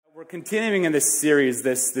We're continuing in this series,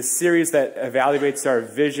 this series that evaluates our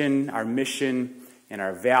vision, our mission, and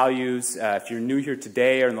our values. If you're new here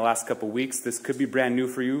today or in the last couple of weeks, this could be brand new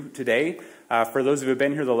for you today. For those who have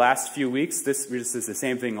been here the last few weeks, this just is the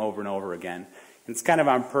same thing over and over again. And it's kind of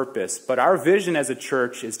on purpose. But our vision as a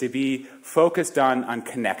church is to be focused on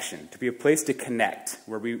connection, to be a place to connect,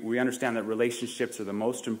 where we understand that relationships are the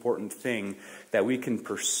most important thing that we can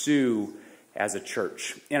pursue as a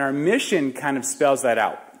church. And our mission kind of spells that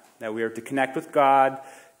out. That we are to connect with God,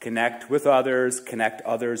 connect with others, connect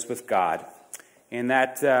others with God. And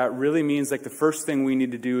that really means like the first thing we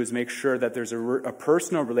need to do is make sure that there's a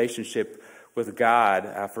personal relationship with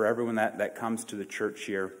God for everyone that comes to the church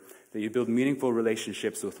here. That you build meaningful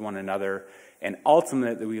relationships with one another. And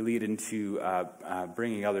ultimately that we lead into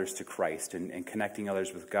bringing others to Christ and connecting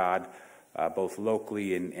others with God both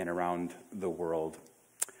locally and around the world.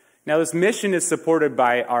 Now, this mission is supported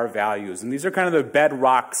by our values, and these are kind of the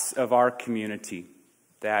bedrocks of our community,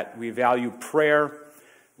 that we value prayer,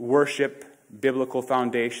 worship, biblical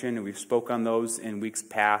foundation, and we've spoke on those in weeks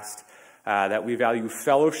past, that we value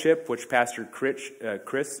fellowship, which Pastor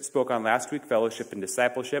Chris spoke on last week, fellowship and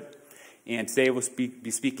discipleship, and today we'll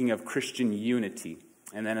be speaking of Christian unity.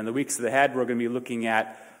 And then in the weeks ahead, we're going to be looking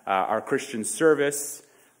at our Christian service,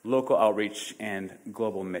 local outreach, and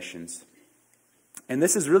global missions. And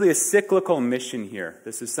this is really a cyclical mission here.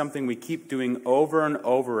 This is something we keep doing over and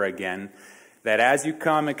over again, that as you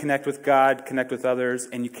come and connect with God, connect with others,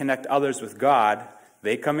 and you connect others with God,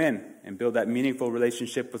 they come in and build that meaningful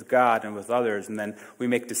relationship with God and with others. And then we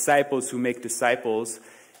make disciples who make disciples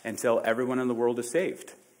until everyone in the world is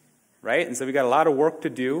saved. Right? And so we got a lot of work to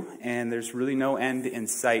do, and there's really no end in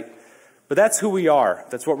sight. But that's who we are.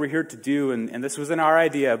 That's what we're here to do. And this wasn't our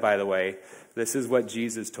idea, by the way. This is what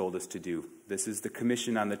Jesus told us to do. This is the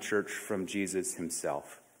commission on the church from Jesus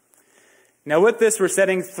himself. Now with this, we're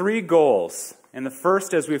setting 3 goals. And the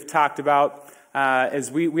first, as we've talked about,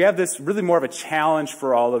 is we have this really more of a challenge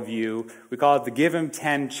for all of you. We call it the Give Him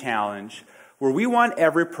 10 Challenge, where we want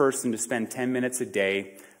every person to spend 10 minutes a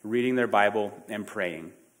day reading their Bible and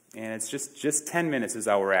praying. And it's just 10 minutes is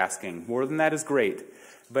all we're asking. More than that is great.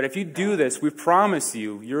 But if you do this, we promise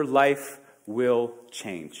you, your life will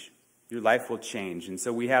change. Your life will change. And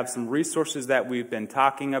so we have some resources that we've been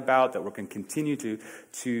talking about that we're going to continue to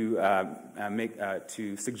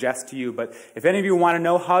suggest to you. But if any of you want to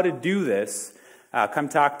know how to do this, come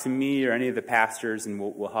talk to me or any of the pastors, and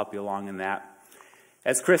we'll help you along in that.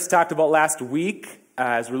 As Chris talked about last week,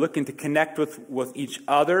 as we're looking to connect with each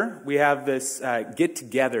other, we have this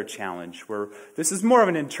get-together challenge, where this is more of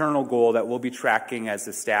an internal goal that we'll be tracking as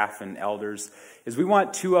the staff and elders, is we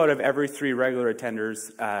want 2 out of every 3 regular attenders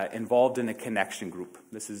involved in a connection group.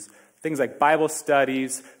 This is things like Bible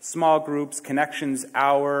studies, small groups, connections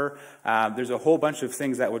hour. There's a whole bunch of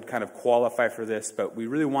things that would kind of qualify for this, but we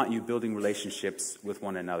really want you building relationships with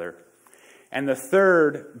one another. And the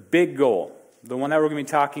third big goal, the one that we're going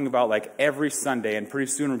to be talking about like every Sunday, and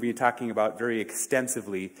pretty soon we'll be talking about very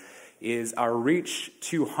extensively, is our Reach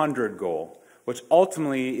 200 goal, which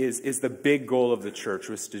ultimately is the big goal of the church,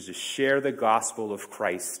 was to just share the gospel of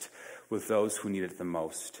Christ with those who need it the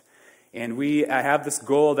most. And we have this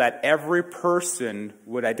goal that every person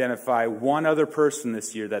would identify one other person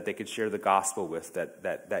this year that they could share the gospel with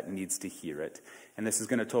that needs to hear it. And this is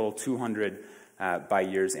going to total 200 by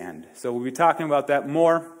year's end. So we'll be talking about that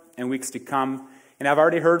more in weeks to come. And I've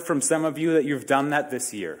already heard from some of you that you've done that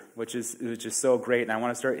this year, which is so great. And I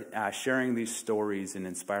want to start sharing these stories and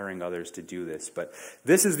inspiring others to do this. But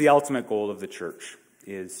this is the ultimate goal of the church,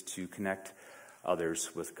 is to connect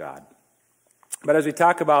others with God. But as we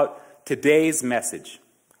talk about today's message,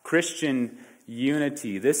 Christian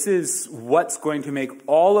unity, this is what's going to make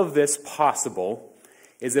all of this possible,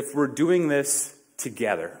 is if we're doing this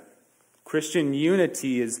together. Christian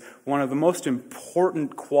unity is one of the most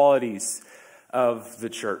important qualities of the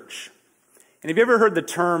church. And have you ever heard the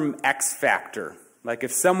term X factor? Like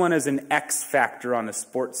if someone is an X factor on a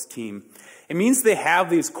sports team, it means they have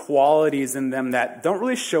these qualities in them that don't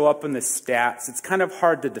really show up in the stats. It's kind of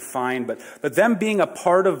hard to define, but them being a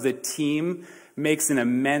part of the team makes an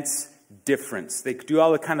immense difference. They do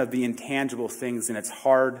all the intangible things, and it's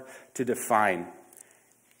hard to define.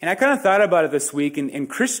 And I kind of thought about it this week, and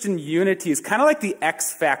Christian unity is kind of like the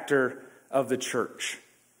X factor of the church.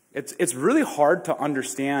 It's really hard to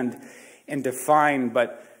understand and define,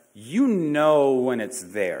 but you know when it's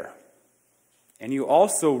there. And you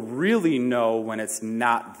also really know when it's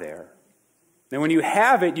not there. And when you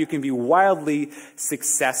have it, you can be wildly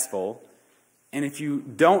successful. And if you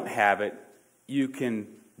don't have it, you can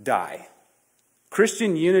die.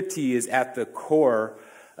 Christian unity is at the core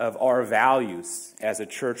of our values as a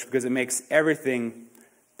church because it makes everything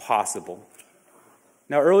possible.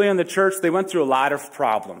 Now, early in the church, they went through a lot of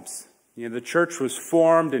problems. The church was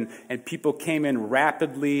formed and people came in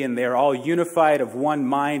rapidly and they're all unified of one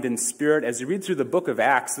mind and spirit. As you read through the book of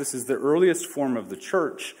Acts, this is the earliest form of the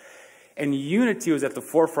church. And unity was at the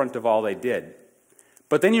forefront of all they did.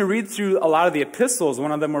 But then you read through a lot of the epistles,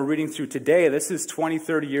 one of them we're reading through today, this is 20,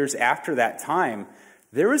 30 years after that time,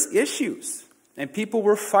 there was issues. And people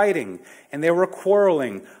were fighting, and they were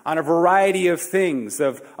quarreling on a variety of things,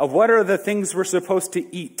 of what are the things we're supposed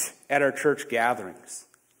to eat at our church gatherings.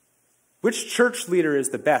 Which church leader is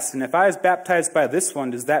the best? And if I was baptized by this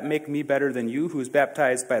one, does that make me better than you who was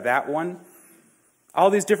baptized by that one? All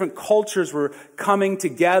these different cultures were coming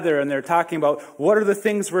together, and they're talking about what are the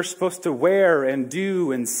things we're supposed to wear and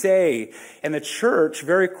do and say. And the church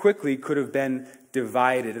very quickly could have been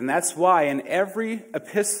divided. And that's why in every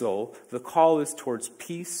epistle, the call is towards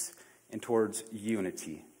peace and towards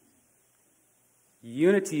unity.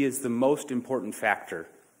 Unity is the most important factor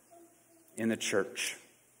in the church.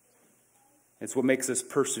 It's what makes us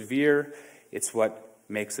persevere. It's what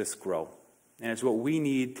makes us grow. And it's what we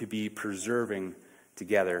need to be preserving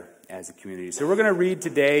together as a community. So we're going to read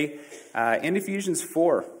today in Ephesians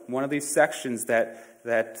 4, one of these sections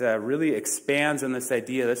that really expands on this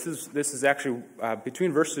idea. This is actually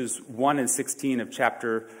between verses 1 and 16 of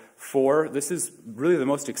chapter 4. This is really the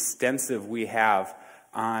most extensive we have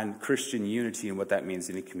on Christian unity and what that means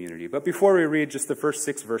in a community. But before we read just the first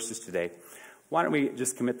 6 verses today, why don't we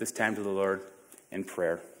just commit this time to the Lord in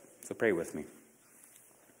prayer? So pray with me.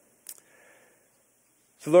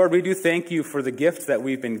 So Lord, we do thank you for the gift that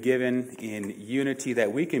we've been given in unity,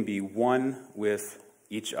 that we can be one with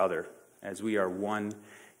each other as we are one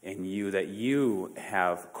in you, that you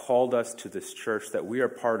have called us to this church, that we are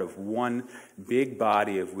part of one big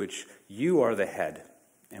body of which you are the head,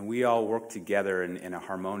 and we all work together in a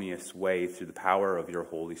harmonious way through the power of your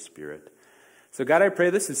Holy Spirit. So God, I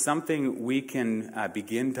pray this is something we can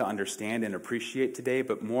begin to understand and appreciate today,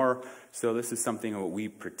 but more so this is something that we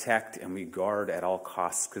protect and we guard at all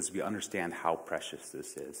costs because we understand how precious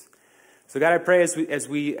this is. So God, I pray as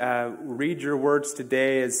we read your words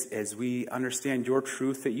today, as we understand your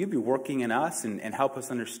truth, that you be working in us and help us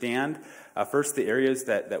understand first the areas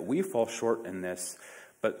that we fall short in this,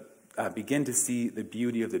 but begin to see the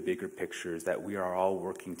beauty of the bigger pictures, that we are all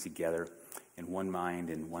working together in one mind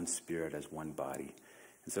and one spirit as one body.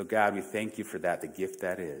 And so, God, we thank you for that, the gift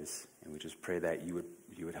that is. And we just pray that you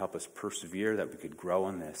would help us persevere, that we could grow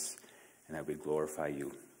in this, and that we'd glorify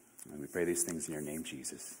you. And we pray these things in your name,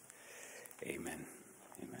 Jesus. Amen.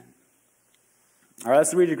 Amen. All right,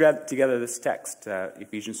 let's read together this text,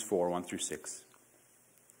 Ephesians 4, 1 through 6.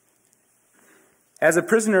 As a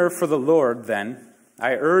prisoner for the Lord, then,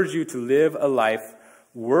 I urge you to live a life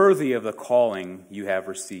worthy of the calling you have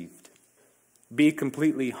received. Be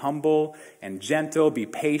completely humble and gentle. Be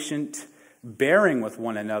patient, bearing with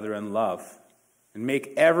one another in love. And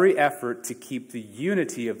make every effort to keep the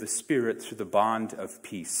unity of the Spirit through the bond of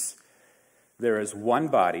peace. There is one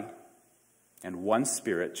body and one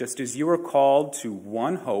Spirit, just as you were called to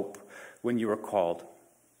one hope when you were called.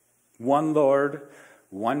 One Lord,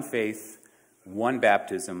 one faith, one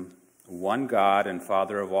baptism, one God and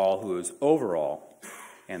Father of all, who is over all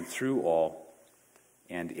and through all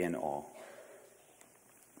and in all.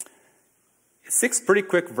 6 pretty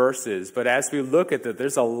quick verses, but as we look at that,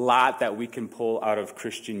 there's a lot that we can pull out of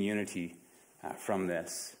Christian unity from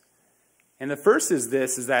this. And the first is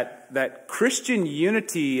this, is that Christian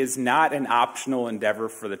unity is not an optional endeavor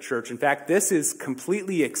for the church. In fact, this is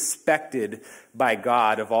completely expected by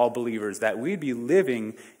God of all believers, that we'd be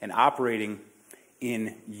living and operating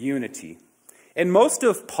in unity. And most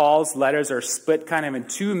of Paul's letters are split kind of in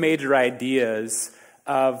 2 major ideas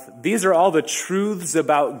of these are all the truths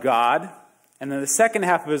about God. And then the second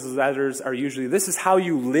half of his letters are usually, this is how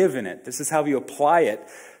you live in it. This is how you apply it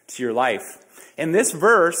to your life. And this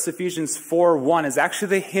verse, Ephesians 4:1, is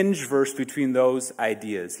actually the hinge verse between those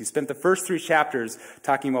ideas. He spent the first 3 chapters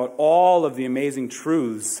talking about all of the amazing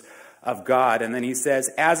truths of God. And then he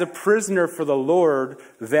says, as a prisoner for the Lord,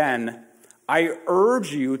 then, I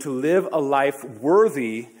urge you to live a life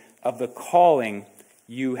worthy of the calling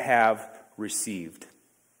you have received.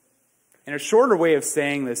 And a shorter way of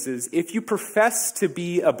saying this is, if you profess to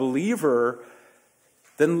be a believer,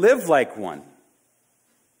 then live like one.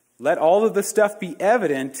 Let all of the stuff be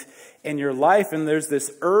evident in your life. And there's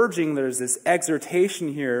this urging, there's this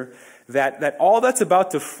exhortation here that all that's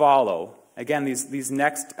about to follow, again, these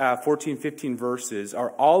next 14, 15 verses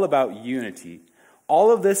are all about unity.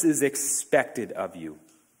 All of this is expected of you.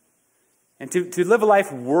 And to live a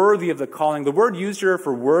life worthy of the calling. The word used here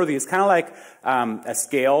for worthy is kind of like a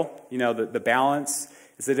scale, the balance.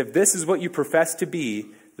 Is that if this is what you profess to be,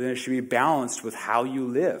 then it should be balanced with how you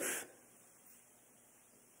live.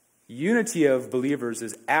 Unity of believers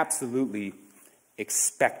is absolutely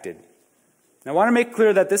expected. Now, I want to make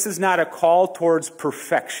clear that this is not a call towards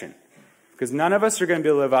perfection, because none of us are going to be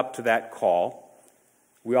able to live up to that call.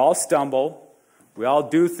 We all stumble. We all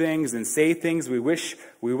do things and say things we wish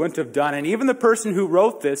we wouldn't have done. And even the person who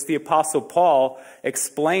wrote this, the Apostle Paul,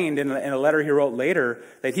 explained in a letter he wrote later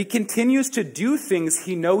that he continues to do things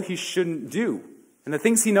he knows he shouldn't do. And the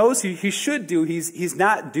things he knows he should do, he's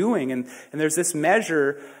not doing. And there's this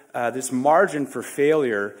measure, this margin for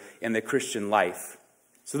failure in the Christian life.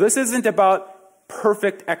 So this isn't about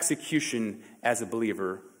perfect execution as a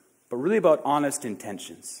believer, but really about honest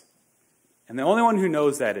intentions. And the only one who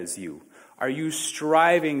knows that is you. Are you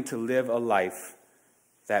striving to live a life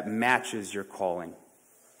that matches your calling,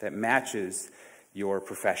 that matches your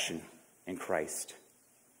profession in Christ?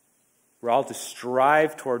 We're all to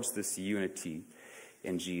strive towards this unity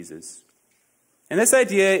in Jesus. And this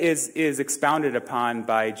idea is expounded upon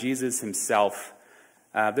by Jesus himself.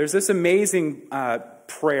 There's this amazing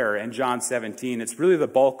prayer in John 17. It's really the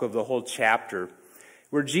bulk of the whole chapter,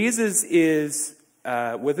 where Jesus is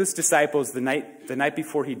with his disciples the night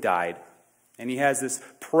before he died. And he has this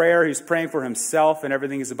prayer. He's praying for himself and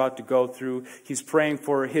everything he's about to go through. He's praying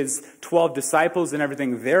for his 12 disciples and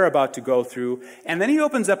everything they're about to go through. And then he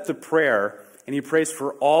opens up the prayer and he prays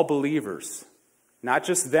for all believers. Not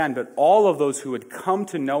just then, but all of those who would come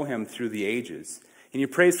to know him through the ages. And he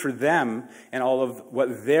prays for them and all of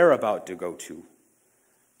what they're about to go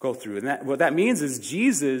through. And what that means is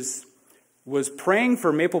Jesus was praying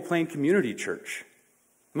for Maple Plain Community Church,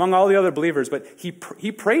 among all the other believers, but he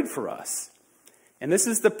prayed for us. And this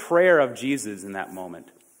is the prayer of Jesus in that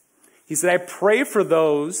moment. He said, I pray for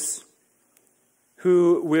those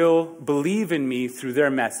who will believe in me through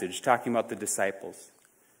their message, talking about the disciples.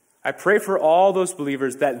 I pray for all those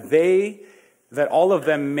believers that all of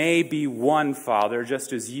them may be one, Father,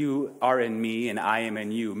 just as you are in me and I am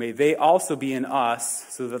in you. May they also be in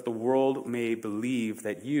us, so that the world may believe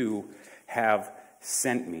that you have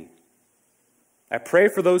sent me. I pray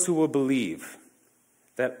for those who will believe,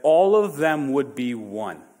 that all of them would be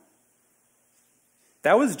one.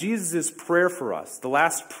 That was Jesus' prayer for us, the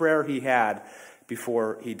last prayer he had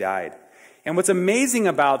before he died. And what's amazing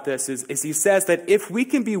about this is he says that if we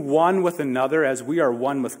can be one with another as we are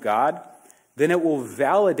one with God, then it will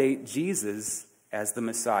validate Jesus as the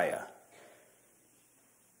Messiah.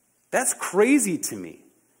 That's crazy to me.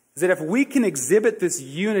 Is that if we can exhibit this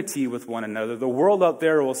unity with one another, the world out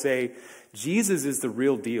there will say, Jesus is the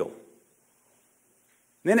real deal.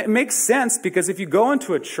 Then it makes sense, because if you go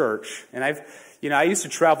into a church, and I used to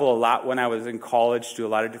travel a lot when I was in college to a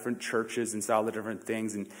lot of different churches and saw all the different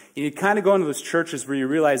things, and you kind of go into those churches where you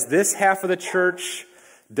realize this half of the church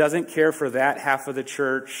doesn't care for that half of the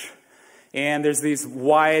church, and there's these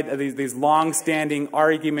long-standing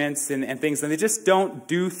arguments and things, and they just don't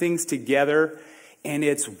do things together, and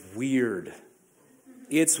it's weird.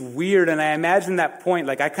 It's weird, and I imagine that point,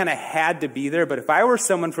 like I kind of had to be there, but if I were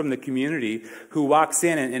someone from the community who walks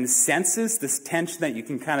in and senses this tension that you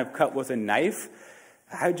can kind of cut with a knife,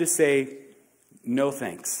 I'd just say, no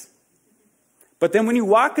thanks. But then when you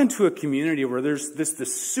walk into a community where there's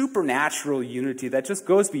this supernatural unity that just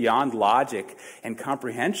goes beyond logic and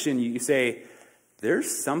comprehension, you say,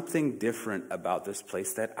 there's something different about this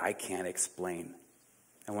place that I can't explain.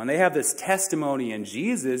 And when they have this testimony in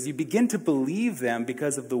Jesus, you begin to believe them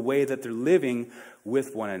because of the way that they're living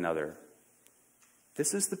with one another.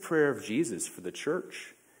 This is the prayer of Jesus for the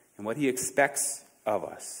church and what he expects of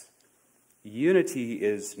us. Unity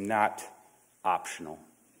is not optional.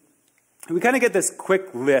 And we kind of get this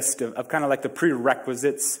quick list of kind of like the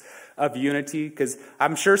prerequisites of unity, because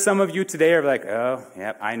I'm sure some of you today are like, oh,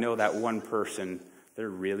 yeah, I know that one person. They're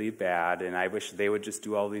really bad, and I wish they would just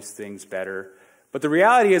do all these things better. But the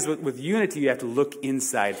reality is, with unity, you have to look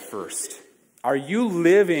inside first. Are you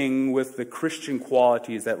living with the Christian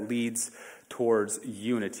qualities that leads towards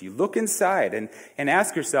unity? Look inside and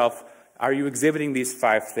ask yourself, are you exhibiting these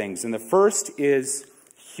 5 things? And the first is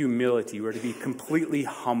humility. We're to be completely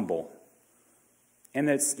humble. And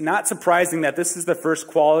it's not surprising that this is the first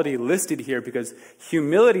quality listed here, because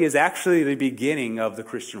humility is actually the beginning of the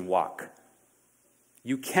Christian walk.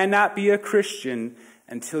 You cannot be a Christian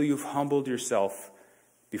until you've humbled yourself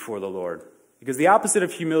before the Lord. Because the opposite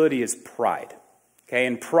of humility is pride. Okay,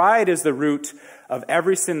 and pride is the root of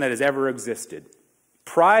every sin that has ever existed.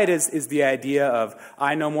 Pride is the idea of,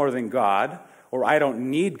 I know more than God, or I don't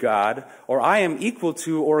need God, or I am equal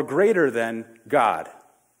to or greater than God.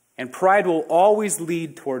 And pride will always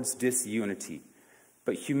lead towards disunity.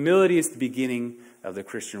 But humility is the beginning of the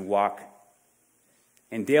Christian walk.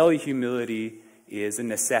 And daily humility is a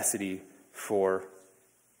necessity for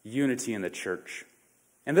unity in the church.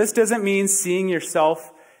 And this doesn't mean seeing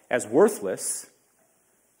yourself as worthless,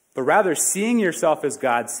 but rather seeing yourself as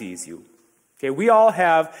God sees you. Okay, we all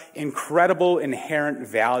have incredible inherent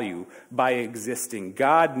value by existing.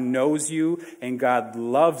 God knows you and God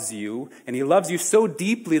loves you, and he loves you so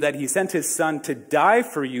deeply that he sent his son to die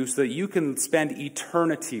for you so that you can spend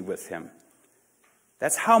eternity with him.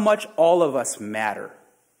 That's how much all of us matter.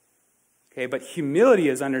 Okay, but humility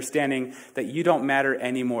is understanding that you don't matter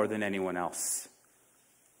any more than anyone else.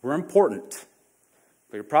 We're important,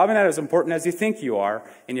 but you're probably not as important as you think you are,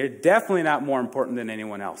 and you're definitely not more important than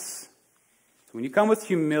anyone else. So when you come with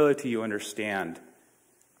humility, you understand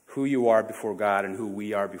who you are before God and who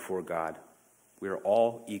we are before God. We are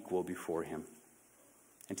all equal before him.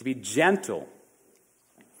 And to be gentle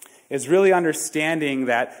is really understanding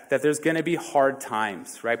that there's going to be hard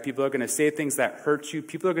times, right? People are going to say things that hurt you.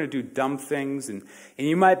 People are going to do dumb things, and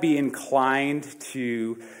you might be inclined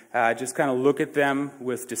to just kind of look at them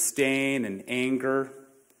with disdain and anger.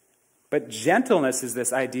 But gentleness is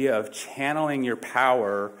this idea of channeling your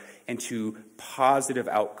power into positive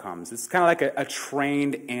outcomes. It's kind of like a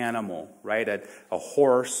trained animal, right? A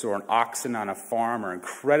horse or an oxen on a farm are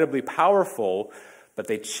incredibly powerful, but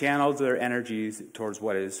they channel their energies towards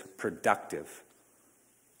what is productive.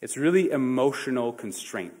 It's really emotional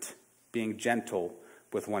constraint, being gentle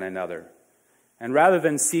with one another. And rather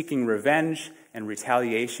than seeking revenge and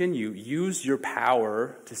retaliation, you use your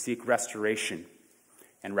power to seek restoration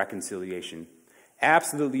and reconciliation.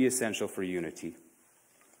 Absolutely essential for unity.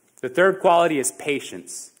 The third quality is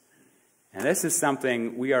patience. And this is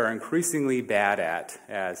something we are increasingly bad at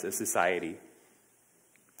as a society.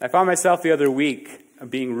 I found myself the other week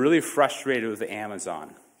being really frustrated with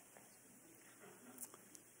Amazon,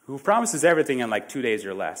 who promises everything in like 2 days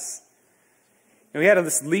or less. And we had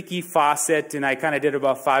this leaky faucet, and I kind of did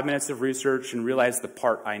about 5 minutes of research and realized the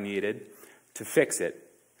part I needed to fix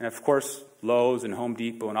it. And of course, Lowe's and Home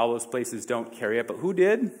Depot and all those places don't carry it, but who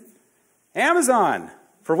did? Amazon,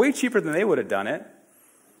 for way cheaper than they would have done it.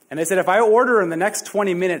 And they said, if I order in the next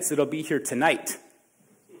 20 minutes, it'll be here tonight.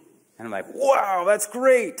 And I'm like, wow, that's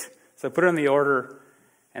great. So I put it in the order,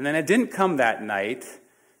 and then it didn't come that night.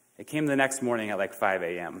 It came the next morning at like 5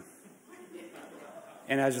 a.m.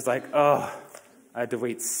 And I was just like, oh, I had to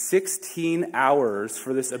wait 16 hours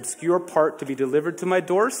for this obscure part to be delivered to my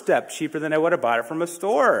doorstep, cheaper than I would have bought it from a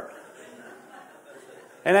store.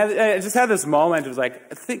 And I just had this moment. It was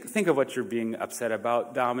like, think of what you're being upset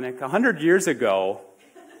about, Dominic. 100 years ago,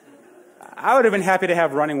 I would have been happy to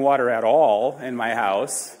have running water at all in my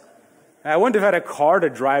house. I wouldn't have had a car to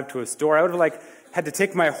drive to a store. I would have had to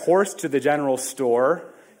take my horse to the general store.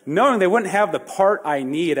 Knowing they wouldn't have the part I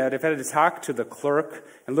need, I would have had to talk to the clerk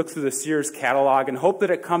and look through the Sears catalog and hope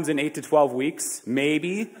that it comes in 8 to 12 weeks,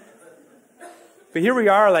 maybe. But here we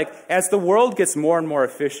are, as the world gets more and more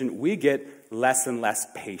efficient, we get less and less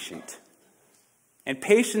patient. And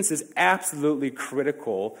patience is absolutely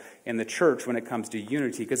critical in the church when it comes to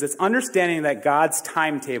unity, because it's understanding that God's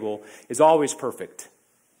timetable is always perfect.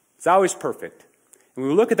 It's always perfect. And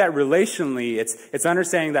when we look at that relationally, it's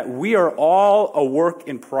understanding that we are all a work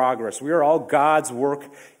in progress. We are all God's work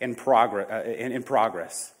in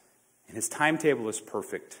progress. And his timetable is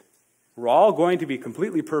perfect. We're all going to be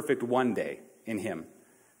completely perfect one day in him.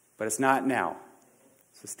 But it's not now.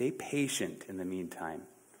 So stay patient in the meantime.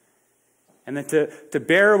 And then to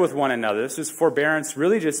bear with one another. This is forbearance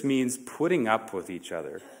really just means putting up with each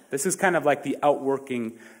other. This is kind of like the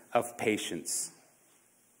outworking of patience.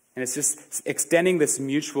 And it's just extending this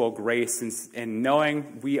mutual grace and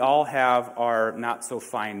knowing we all have our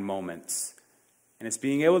not-so-fine moments. And it's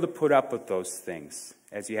being able to put up with those things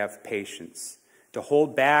as you have patience. To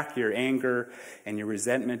hold back your anger and your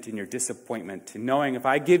resentment and your disappointment. And knowing if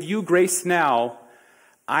I give you grace now,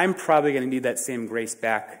 I'm probably going to need that same grace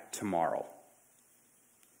back tomorrow.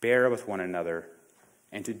 Bear with one another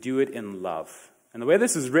and to do it in love. And the way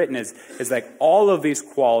this is written is like all of these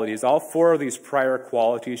qualities, all 4 of these prior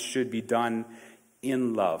qualities should be done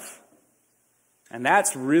in love. And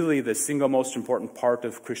that's really the single most important part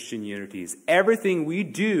of Christian unity. Everything we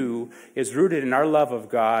do is rooted in our love of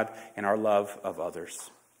God and our love of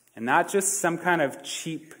others. And not just some kind of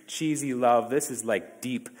cheap, cheesy love. This is like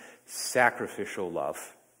deep, sacrificial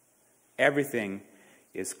love. Everything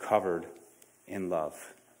is covered in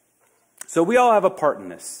love. So we all have a part in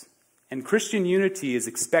this. And Christian unity is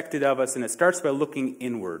expected of us, and it starts by looking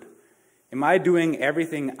inward Am I doing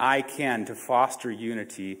everything I can to foster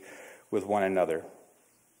unity with one another?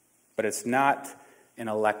 But it's not an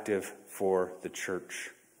elective for the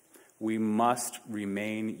church. We must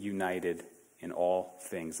remain united in all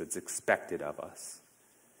things. It's expected of us.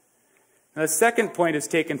 Now, the second point is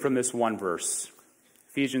taken from this one verse,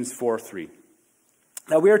 Ephesians 4:3.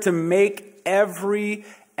 Now, we are to make every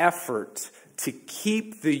effort to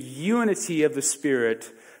keep the unity of the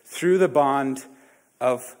Spirit through the bond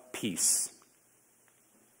of peace.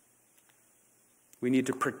 We need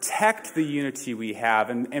to protect the unity we have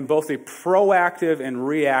in both a proactive and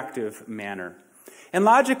reactive manner. And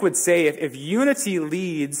logic would say if unity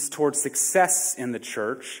leads towards success in the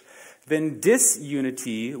church, then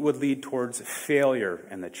disunity would lead towards failure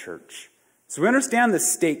in the church. So we understand the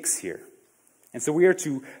stakes here. And so we are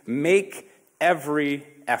to make every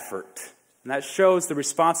effort. And that shows the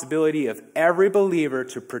responsibility of every believer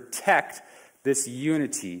to protect this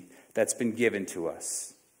unity that's been given to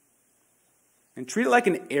us. And treat it like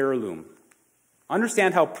an heirloom.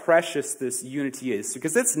 Understand how precious this unity is,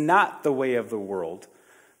 because it's not the way of the world.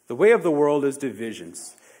 The way of the world is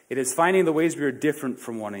divisions. It is finding the ways we are different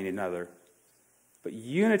from one another. But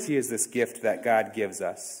unity is this gift that God gives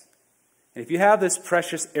us. And if you have this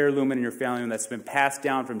precious heirloom in your family that's been passed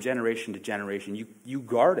down from generation to generation, you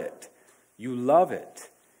guard it, you love it,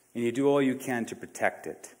 and you do all you can to protect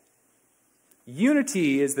it.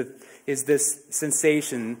 Unity is this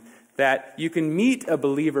sensation that you can meet a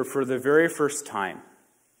believer for the very first time.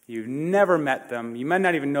 You've never met them. You might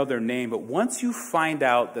not even know their name, but once you find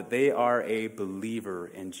out that they are a believer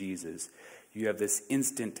in Jesus, you have this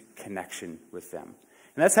instant connection with them.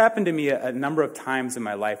 And that's happened to me a number of times in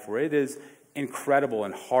my life where it is incredible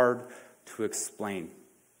and hard to explain.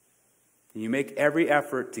 And you make every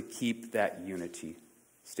effort to keep that unity,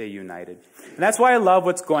 stay united. And that's why I love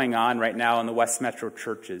what's going on right now in the West Metro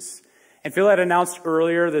churches. And Phil had announced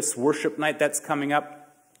earlier this worship night that's coming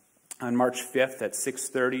up on March 5th at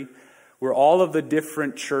 6:30, where all of the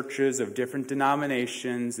different churches of different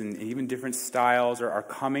denominations and even different styles are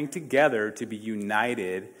coming together to be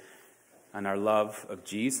united on our love of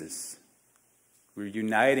Jesus. We're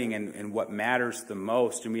uniting in what matters the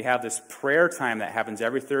most. And we have this prayer time that happens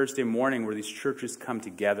every Thursday morning where these churches come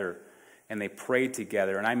together and they pray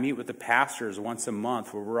together. And I meet with the pastors once a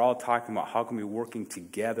month where we're all talking about how can we be working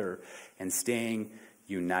together and staying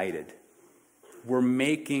united. We're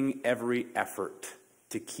making every effort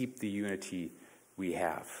to keep the unity we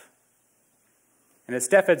have. And as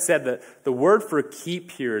Steph had said, the word for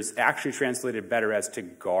keep here is actually translated better as to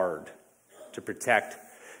guard, to protect.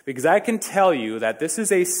 Because I can tell you that this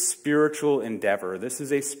is a spiritual endeavor. This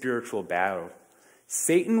is a spiritual battle.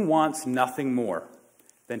 Satan wants nothing more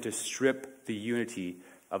than to strip the unity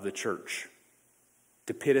of the church,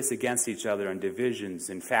 to pit us against each other in divisions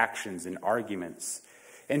and factions and arguments.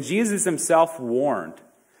 And Jesus himself warned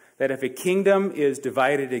that if a kingdom is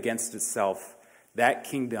divided against itself, that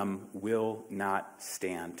kingdom will not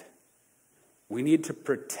stand. We need to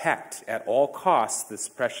protect at all costs this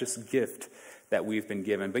precious gift that we've been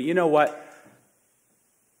given. But you know what?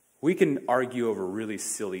 We can argue over really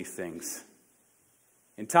silly things.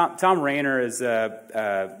 And Tom Rainer is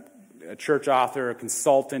a church author, a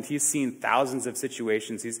consultant. He's seen thousands of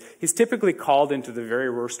situations. He's typically called into the very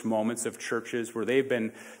worst moments of churches where they've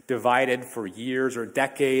been divided for years or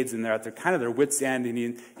decades, and they're at their wits' end.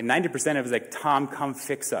 And 90% of it is like, Tom, come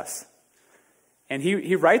fix us. And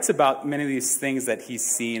he writes about many of these things that he's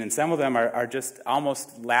seen, and some of them are just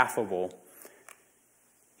almost laughable.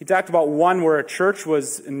 He talked about one where a church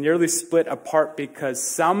was nearly split apart because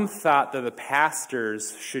some thought that the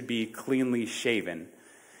pastors should be cleanly shaven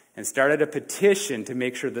and started a petition to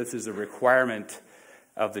make sure this is a requirement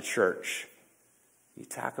of the church. You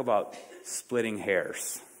talk about splitting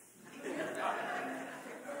hairs.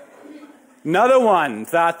 Another one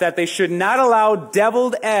thought that they should not allow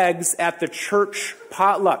deviled eggs at the church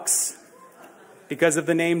potlucks because of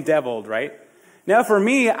the name deviled, right? Now for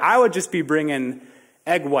me, I would just be bringing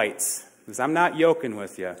egg whites, because I'm not yoking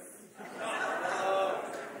with you.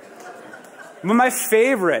 But my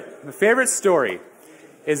favorite story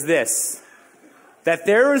is this, that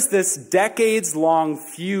there was this decades-long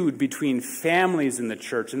feud between families in the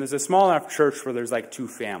church, and there's a small enough church where there's like two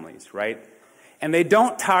families, right? And they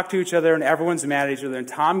don't talk to each other, and everyone's mad at each other, and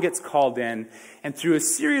Tom gets called in, and through a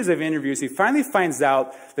series of interviews, he finally finds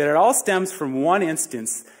out that it all stems from one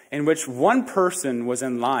instance in which one person was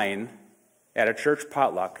in line at a church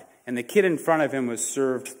potluck, and the kid in front of him was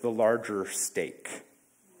served the larger steak.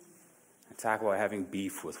 I talk about having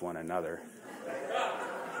beef with one another.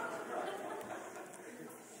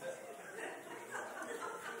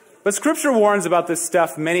 But Scripture warns about this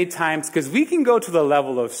stuff many times because we can go to the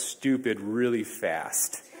level of stupid really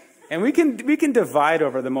fast. And we can divide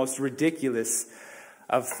over the most ridiculous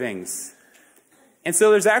of things. And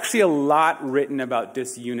so there's actually a lot written about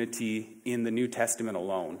disunity in the New Testament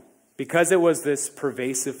alone because it was this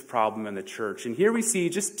pervasive problem in the church. And here we see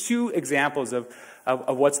just two examples of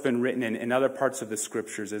what's been written in other parts of the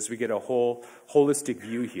Scriptures as we get a whole holistic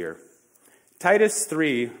view here. Titus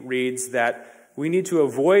 3 reads that we need to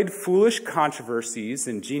avoid foolish controversies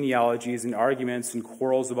and genealogies and arguments and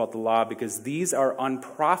quarrels about the law because these are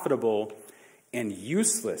unprofitable and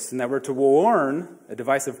useless, and that we're to warn a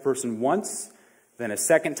divisive person once, then a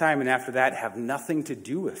second time, and after that have nothing to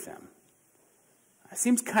do with them. That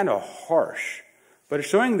seems kind of harsh, but it's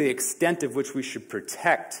showing the extent of which we should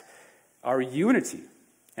protect our unity.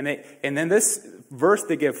 And then this verse,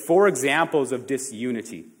 they give 4 examples of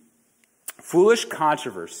disunity. Foolish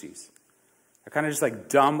controversies are kind of just like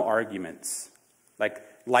dumb arguments, like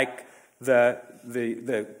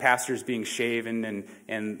the pastors being shaven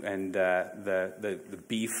and the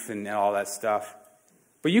beef and all that stuff.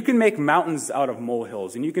 But you can make mountains out of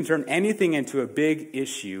molehills, and you can turn anything into a big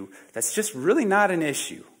issue that's just really not an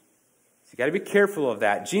issue. So you got to be careful of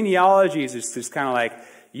that. Genealogies is just kind of like,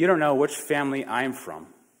 you don't know which family I'm from.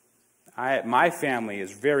 My family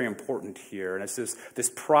is very important here, and it's just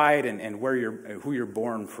this pride and who you're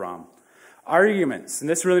born from. Arguments, and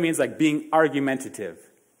this really means like being argumentative.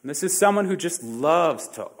 And this is someone who just loves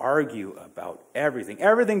to argue about everything.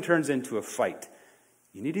 Everything turns into a fight.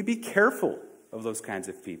 You need to be careful of those kinds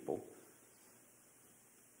of people.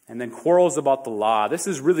 And then quarrels about the law. This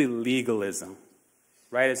is really legalism,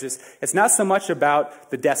 right? It's not so much about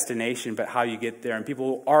the destination, but how you get there. And people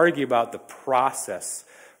will argue about the process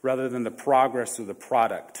rather than the progress or the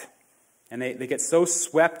product. And they get so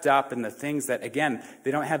swept up in the things that, again,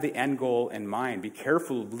 they don't have the end goal in mind. Be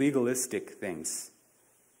careful of legalistic things.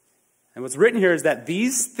 And what's written here is that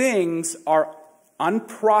these things are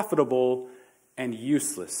unprofitable and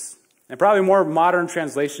useless. And probably a more modern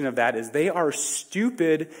translation of that is they are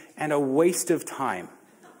stupid and a waste of time.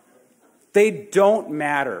 They don't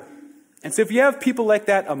matter. And so if you have people like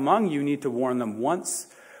that among you, you need to warn them once,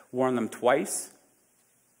 warn them twice,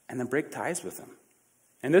 and then break ties with them.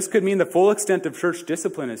 And this could mean the full extent of church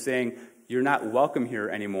discipline is saying, you're not welcome here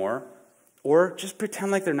anymore, or just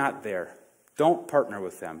pretend like they're not there. Don't partner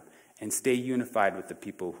with them, and stay unified with the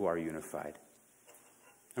people who are unified.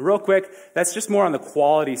 And real quick, that's just more on the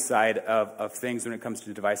quality side of things when it comes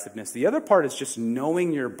to divisiveness. The other part is just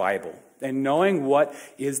knowing your Bible and knowing what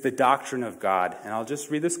is the doctrine of God. And I'll just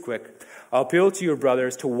read this quick. I'll appeal to you,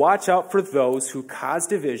 brothers, to watch out for those who cause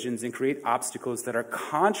divisions and create obstacles that are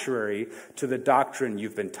contrary to the doctrine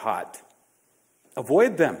you've been taught.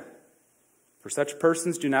 Avoid them, for such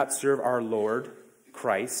persons do not serve our Lord,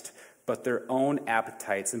 Christ, but their own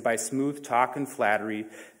appetites, and by smooth talk and flattery,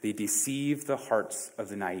 they deceive the hearts of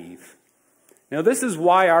the naive. Now, this is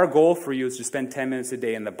why our goal for you is to spend 10 minutes a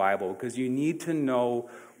day in the Bible, because you need to know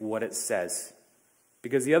what it says.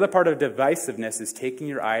 Because the other part of divisiveness is taking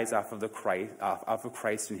your eyes off of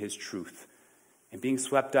Christ and his truth, and being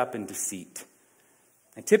swept up in deceit.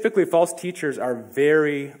 And typically, false teachers are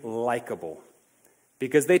very likable,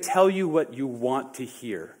 because they tell you what you want to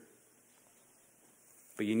hear.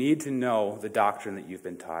 But you need to know the doctrine that you've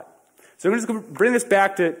been taught. So I'm just going to bring this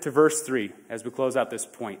back to verse 3 as we close out this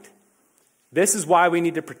point. This is why we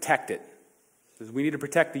need to protect it. Because we need to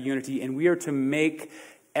protect the unity, and we are to make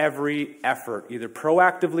every effort, either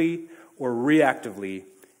proactively or reactively,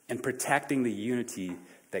 in protecting the unity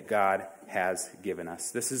that God has given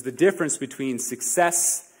us. This is the difference between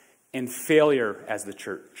success and failure as the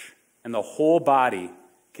church. And the whole body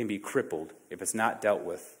can be crippled if it's not dealt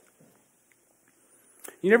with.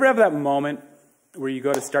 You never have that moment where you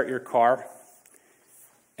go to start your car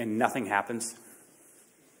and nothing happens?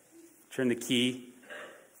 Turn the key,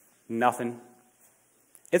 nothing.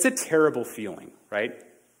 It's a terrible feeling, right?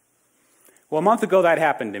 Well, a month ago that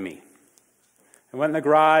happened to me. I went in the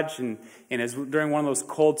garage and it was during one of those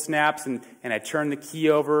cold snaps and I turned the key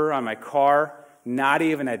over on my car. Not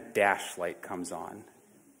even a dash light comes on.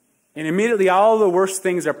 And immediately all the worst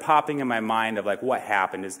things are popping in my mind of like, what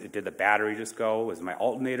happened? Did the battery just go? Was my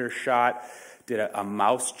alternator shot? Did a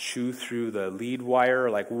mouse chew through the lead wire?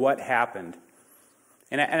 Like, what happened?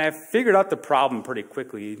 And I figured out the problem pretty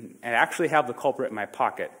quickly and actually have the culprit in my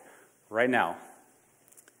pocket right now.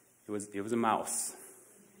 It was a mouse.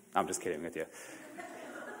 I'm just kidding with you.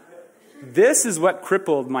 This is what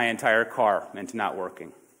crippled my entire car into not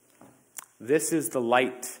working. This is the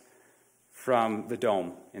light from the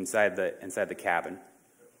dome inside the cabin.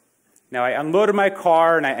 Now, I unloaded my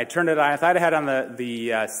car, and I turned it on. I thought I had on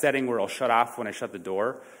the setting where it'll shut off when I shut the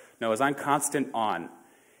door. No, it was on constant on.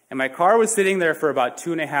 And my car was sitting there for about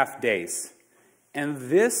 2.5 days. And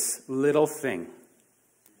this little thing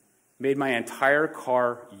made my entire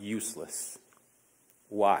car useless.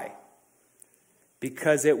 Why?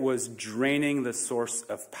 Because it was draining the source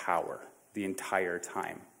of power the entire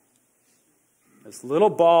time. This little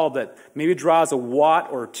bulb that maybe draws a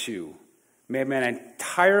watt or two made my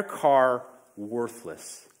entire car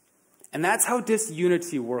worthless. And that's how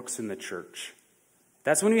disunity works in the church.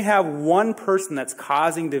 That's when you have one person that's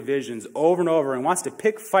causing divisions over and over and wants to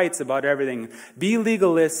pick fights about everything, be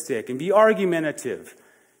legalistic and be argumentative.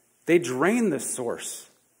 They drain the source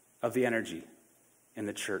of the energy in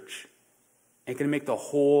the church and can make the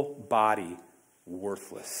whole body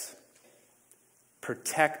worthless.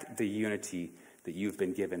 Protect the unity that you've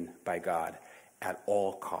been given by God at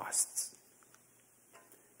all costs.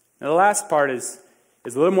 Now, the last part is a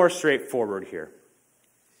little more straightforward here.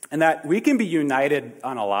 And that we can be united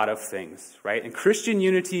on a lot of things, right? And Christian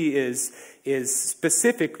unity is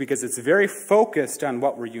specific because it's very focused on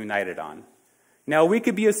what we're united on. Now, we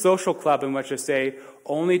could be a social club in which I say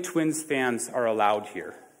only Twins fans are allowed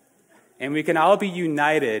here. And we can all be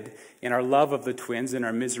united in our love of the Twins and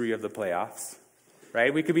our misery of the playoffs,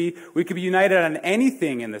 right? We could be united on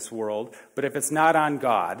anything in this world, but if it's not on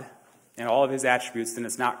God and all of his attributes, then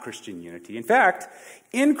it's not Christian unity. In fact,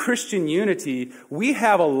 in Christian unity, we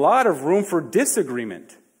have a lot of room for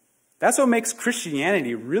disagreement. That's what makes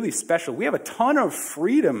Christianity really special. We have a ton of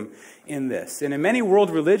freedom in this. And in many world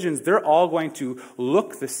religions, they're all going to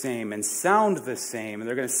look the same and sound the same. And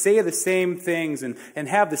they're going to say the same things and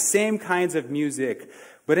have the same kinds of music.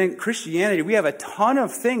 But in Christianity, we have a ton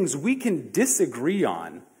of things we can disagree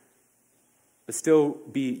on, but still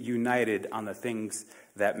be united on the things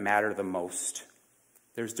that matter the most.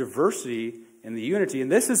 There's diversity in the unity,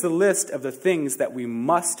 and this is the list of the things that we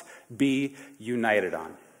must be united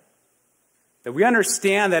on. That we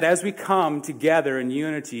understand that as we come together in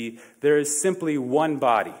unity, there is simply one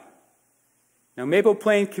body. Now, Maple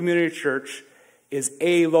Plain Community Church is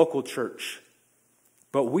a local church,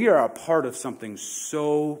 but we are a part of something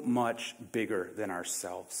so much bigger than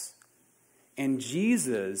ourselves. And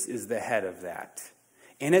Jesus is the head of that.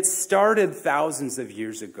 And it started thousands of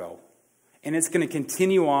years ago. And it's going to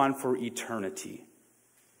continue on for eternity.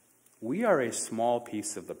 We are a small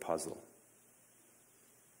piece of the puzzle.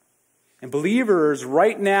 And believers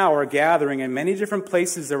right now are gathering in many different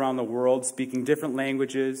places around the world, speaking different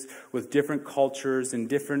languages, with different cultures and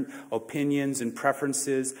different opinions and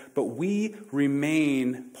preferences. But we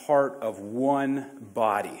remain part of one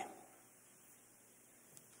body.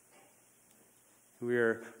 We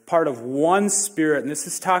are part of one Spirit, and this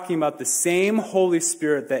is talking about the same Holy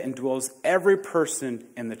Spirit that indwells every person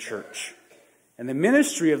in the church. And the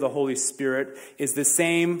ministry of the Holy Spirit is the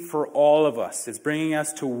same for all of us. It's bringing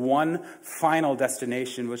us to one final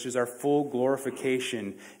destination, which is our full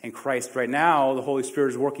glorification in Christ. Right now, the Holy Spirit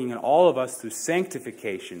is working in all of us through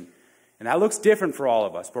sanctification. And that looks different for all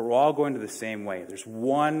of us, but we're all going to the same way. There's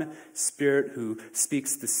one Spirit who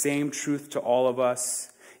speaks the same truth to all of us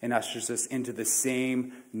and ushers us into the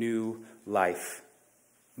same new life.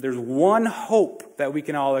 There's one hope that we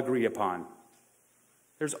can all agree upon.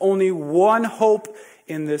 There's only one hope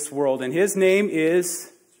in this world, and his name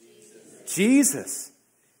is Jesus.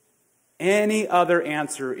 Any other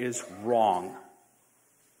answer is wrong.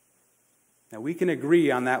 Now, we can agree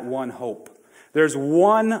on that one hope. There's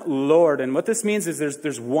one Lord, and what this means is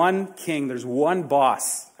there's one king, there's one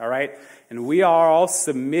boss, all right? And we are all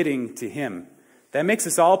submitting to him. That makes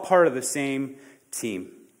us all part of the same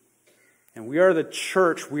team. And we are the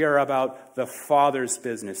church. We are about the Father's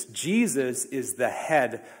business. Jesus is the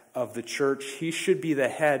head of the church. He should be the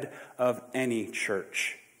head of any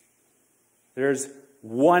church. There's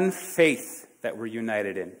one faith that we're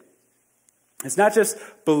united in. It's not just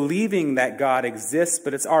believing that God exists,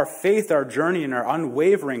 but it's our faith, our journey, and our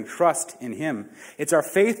unwavering trust in him. It's our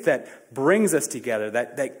faith that brings us together,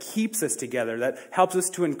 that keeps us together, that helps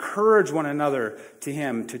us to encourage one another to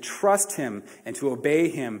him, to trust him, and to obey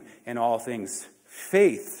him in all things.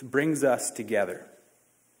 Faith brings us together.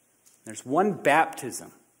 There's one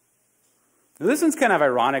baptism. Now, this one's kind of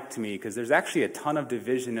ironic to me because there's actually a ton of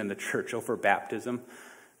division in the church over baptism.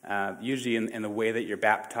 Usually in the way that you're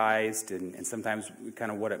baptized and sometimes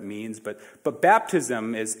kind of what it means. But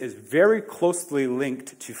baptism is very closely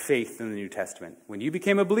linked to faith in the New Testament. When you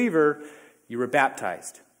became a believer, you were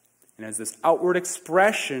baptized. And as this outward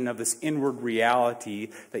expression of this inward reality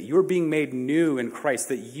that you're being made new in Christ,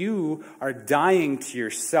 that you are dying to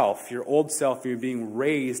yourself, your old self, and you're being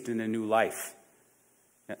raised in a new life.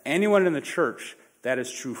 Now, anyone in the church, that is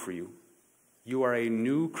true for you. You are a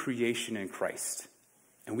new creation in Christ,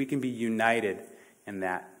 and we can be united in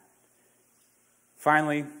that.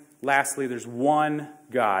 Finally, lastly, there's one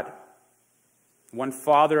God, one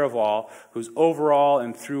Father of all, who's over all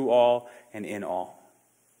and through all and in all.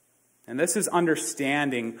 And this is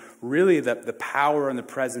understanding really the power and the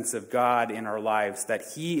presence of God in our lives,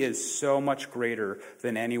 that he is so much greater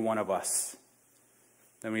than any one of us.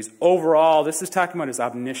 And when he's overall, this is talking about his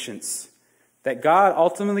omniscience, that God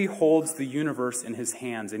ultimately holds the universe in his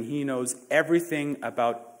hands, and he knows everything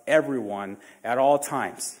about everyone at all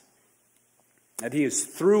times. That he is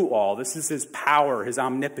through all. This is his power, his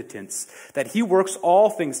omnipotence. That he works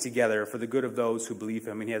all things together for the good of those who believe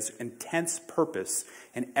him. And he has intense purpose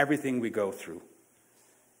in everything we go through.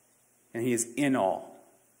 And he is in all.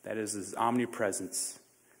 That is his omnipresence.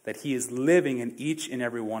 That he is living in each and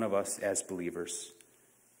every one of us as believers.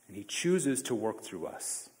 And he chooses to work through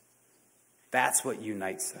us. That's what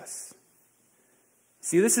unites us.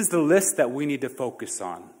 See, this is the list that we need to focus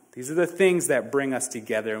on. These are the things that bring us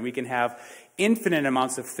together, and we can have infinite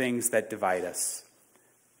amounts of things that divide us.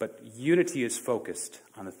 But unity is focused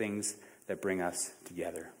on the things that bring us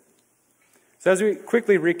together. So as we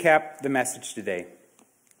quickly recap the message today,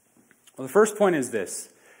 well, the first point is this: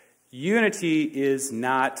 unity is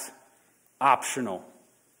not optional.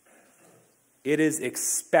 It is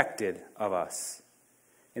expected of us.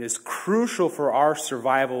 It is crucial for our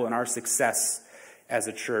survival and our success as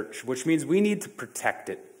a church, which means we need to protect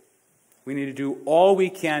it. We need to do all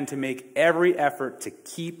we can to make every effort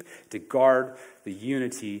to guard the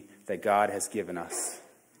unity that God has given us.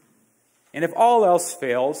 And if all else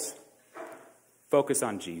fails, focus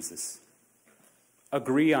on Jesus.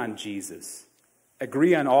 Agree on Jesus.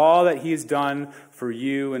 Agree on all that he has done for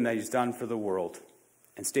you and that he's done for the world.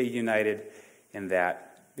 And stay united in that.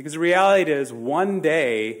 Because the reality is, one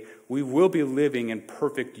day we will be living in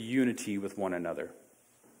perfect unity with one another.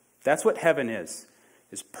 That's what heaven is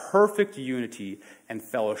perfect unity and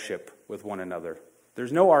fellowship with one another.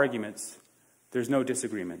 There's no arguments. There's no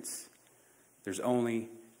disagreements. There's only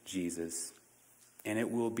Jesus. And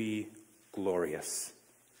it will be glorious.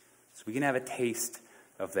 So we can have a taste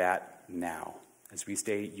of that now as we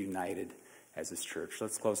stay united as this church.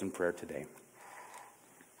 Let's close in prayer today.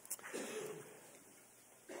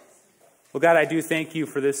 Well, God, I do thank you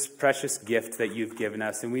for this precious gift that you've given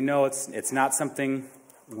us. And we know it's not something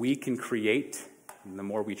we can create. And the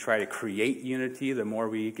more we try to create unity, the more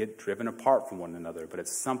we get driven apart from one another. But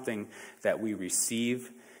it's something that we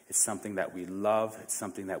receive. It's something that we love. It's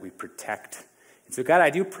something that we protect. And so, God,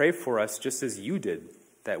 I do pray for us, just as you did,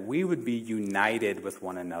 that we would be united with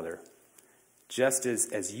one another. Just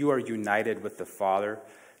as you are united with the Father,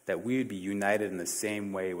 that we would be united in the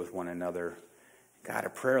same way with one another. God,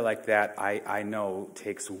 a prayer like that, I know,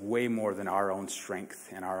 takes way more than our own strength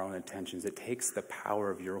and our own intentions. It takes the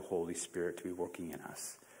power of your Holy Spirit to be working in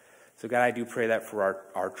us. So, God, I do pray that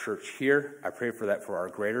for our church here. I pray for that for our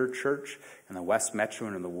greater church in the West Metro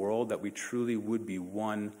and in the world, that we truly would be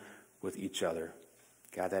one with each other.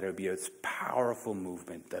 God, that it would be a powerful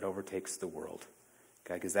movement that overtakes the world.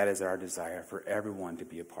 God, because that is our desire, for everyone to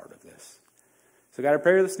be a part of this. So God, I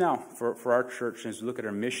pray this now for our church, and as we look at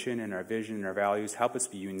our mission and our vision and our values, help us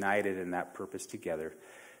be united in that purpose together,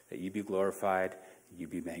 that you be glorified, you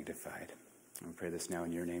be magnified. And we pray this now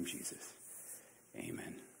in your name, Jesus.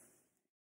 Amen.